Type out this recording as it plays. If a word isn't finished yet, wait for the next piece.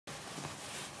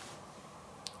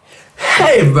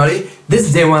Hey everybody, this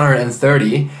is day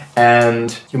 130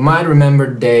 and you might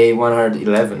remember day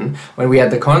 111 when we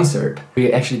had the concert.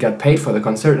 We actually got paid for the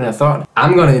concert and I thought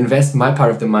I'm gonna invest my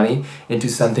part of the money into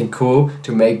something cool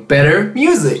to make better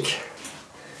music.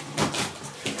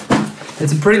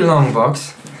 It's a pretty long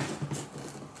box.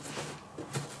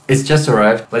 It's just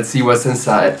arrived. Let's see what's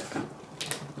inside.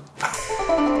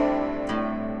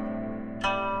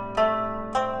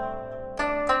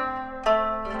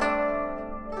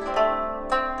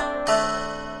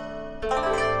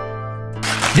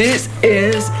 This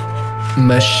is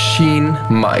Maschine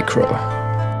Micro.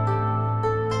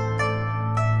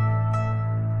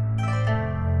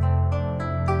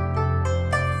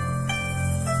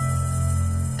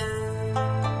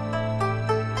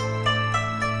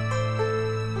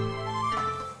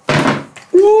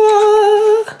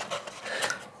 What?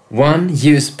 One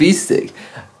USB stick.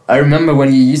 I remember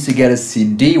when you used to get a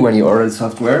CD when you ordered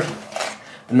software.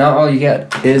 Now all you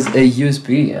get is a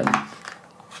USB and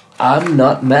I'm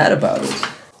not mad about it.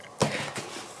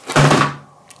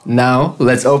 Now,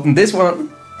 let's open this one.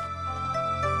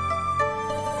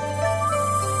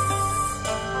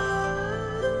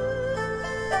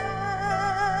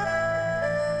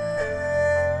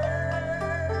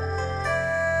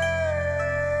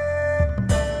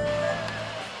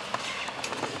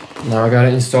 Now I gotta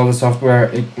install the software.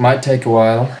 It might take a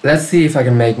while. Let's see if I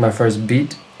can make my first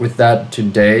beat with that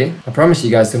today. I promise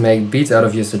you guys to make beats out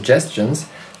of your suggestions.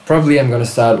 Probably I'm gonna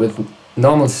start with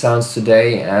normal sounds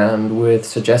today and with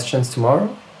suggestions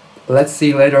tomorrow. Let's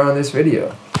see later on this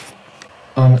video.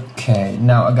 Okay,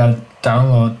 now I gotta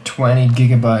download 20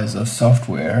 gigabytes of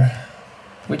software,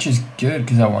 which is good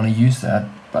because I want to use that,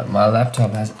 but my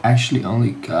laptop has actually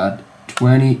only got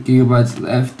 20 gigabytes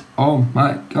left. Oh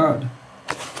my god.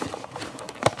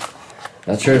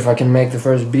 Not sure if I can make the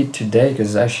first beat today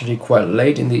because it's actually quite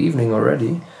late in the evening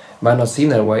already. Might not seem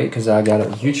that way because I got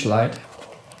a huge light.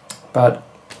 But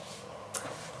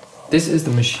this is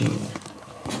the machine.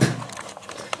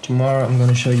 Tomorrow I'm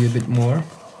gonna show you a bit more.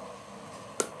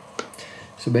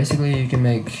 So basically you can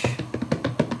make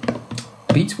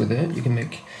beats with it, you can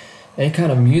make any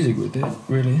kind of music with it,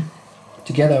 really.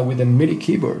 Together with a MIDI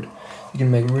keyboard, you can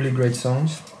make really great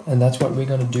songs. And that's what we're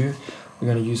gonna do. We're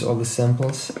gonna use all the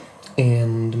samples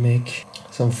and make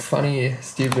some funny,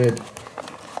 stupid,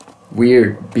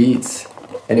 weird beats.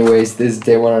 Anyways, this is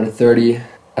day 130.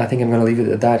 I think I'm gonna leave it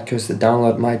at that because the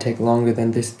download might take longer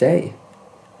than this day.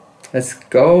 Let's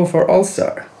go for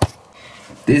All-Star.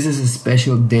 This is a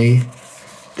special day.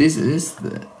 This is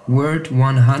the word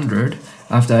 100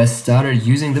 after I started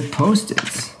using the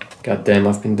post-its. God damn,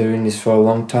 I've been doing this for a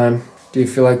long time. Do you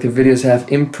feel like the videos have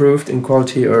improved in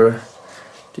quality or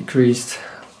decreased?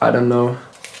 I don't know.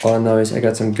 All I know is I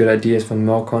got some good ideas for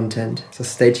more content. So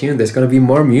stay tuned, there's gonna be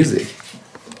more music.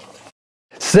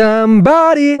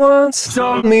 Somebody once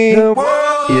told me the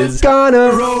world is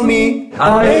gonna roll me.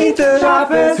 I ain't the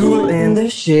sharpest tool in the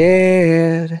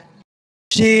shed.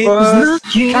 She was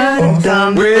looking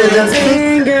down with a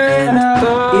finger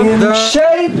in the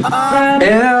shape of an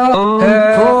L on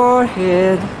her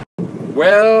forehead.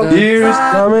 Well, here's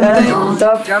coming, don't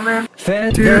stop coming.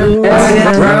 Fat girl,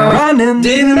 running,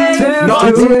 didn't turn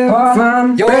not to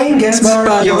fun. Your brain gets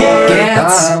but your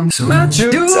gets so much you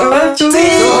do, so much you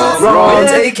wrong.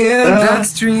 Taking the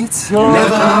streets, never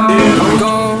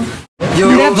go. You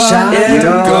never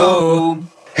go.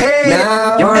 Hey,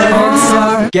 now you're an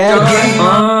all-star. Get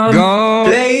on, go.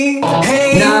 Play.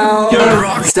 Hey, now you're a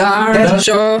rock star. Get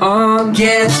show on,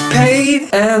 get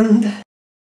paid and.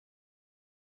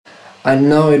 I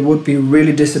know it would be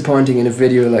really disappointing in a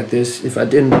video like this if I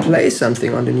didn't play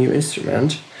something on the new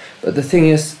instrument, but the thing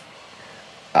is,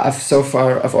 so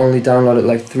far I've only downloaded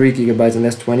like 3 gigabytes and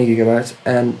that's 20 gigabytes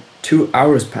and 2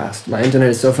 hours passed. My internet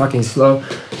is so fucking slow,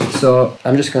 so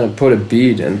I'm just gonna put a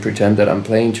beat and pretend that I'm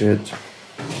playing to it.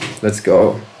 Let's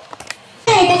go.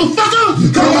 Come on,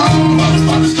 motherfucker! Come on,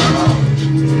 motherfuckers, come on!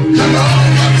 Come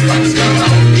on, motherfuckers, come on!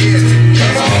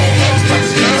 Come on,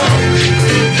 motherfuckers, come on!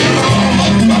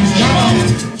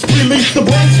 Release the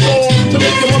brainstorm to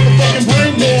make the motherfucking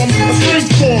brain warm. A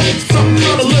strange form, something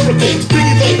kind of lyrical.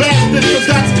 Biggie the bastard, cause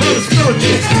that's kind of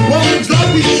spiritual. Well, in God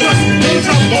we trust, things I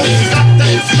won't stop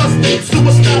that disgusting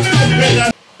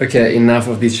suicide. Okay, enough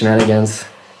of these shenanigans.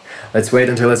 Let's wait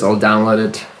until it's all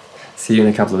downloaded. See you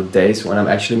in a couple of days when I'm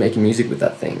actually making music with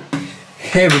that thing.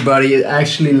 Hey everybody, it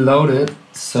actually loaded,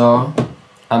 so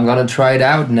I'm gonna try it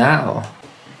out now.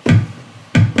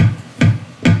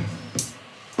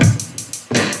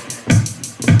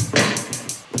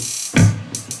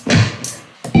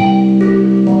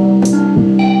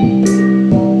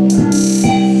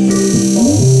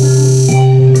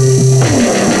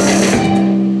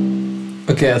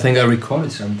 Okay, I think I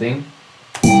recorded something.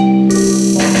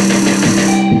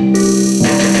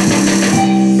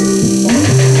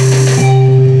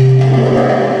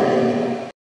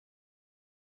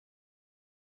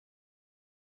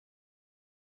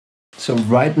 So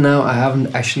right now I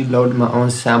haven't actually loaded my own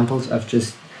samples. I've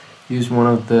just used one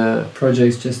of the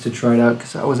projects just to try it out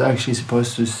because I was actually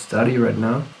supposed to study right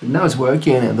now. But now it's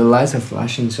working and the lights are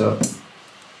flashing, so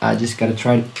I just gotta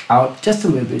try it out just a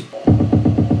little bit.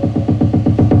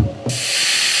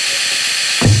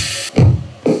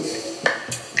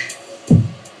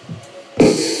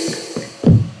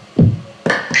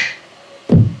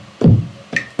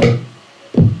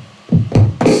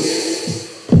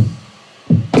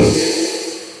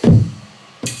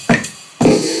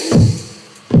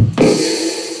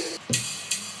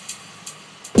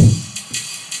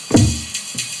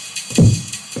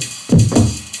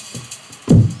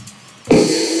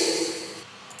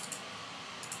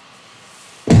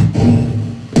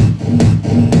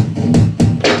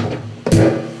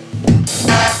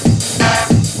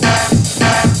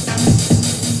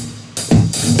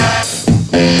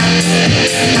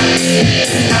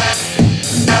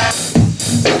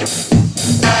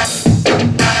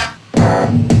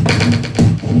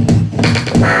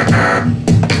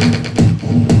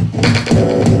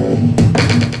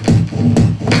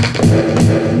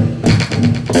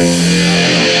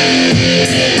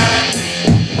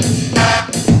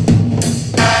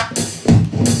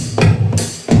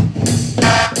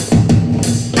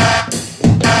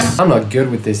 I'm not good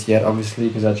with this yet, obviously,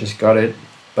 because I just got it.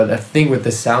 But I think with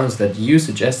the sounds that you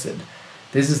suggested,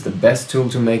 this is the best tool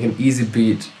to make an easy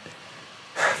beat.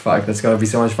 Fuck, that's gonna be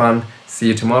so much fun. See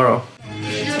you tomorrow.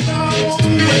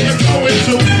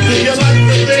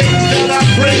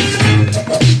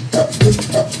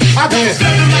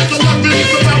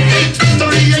 I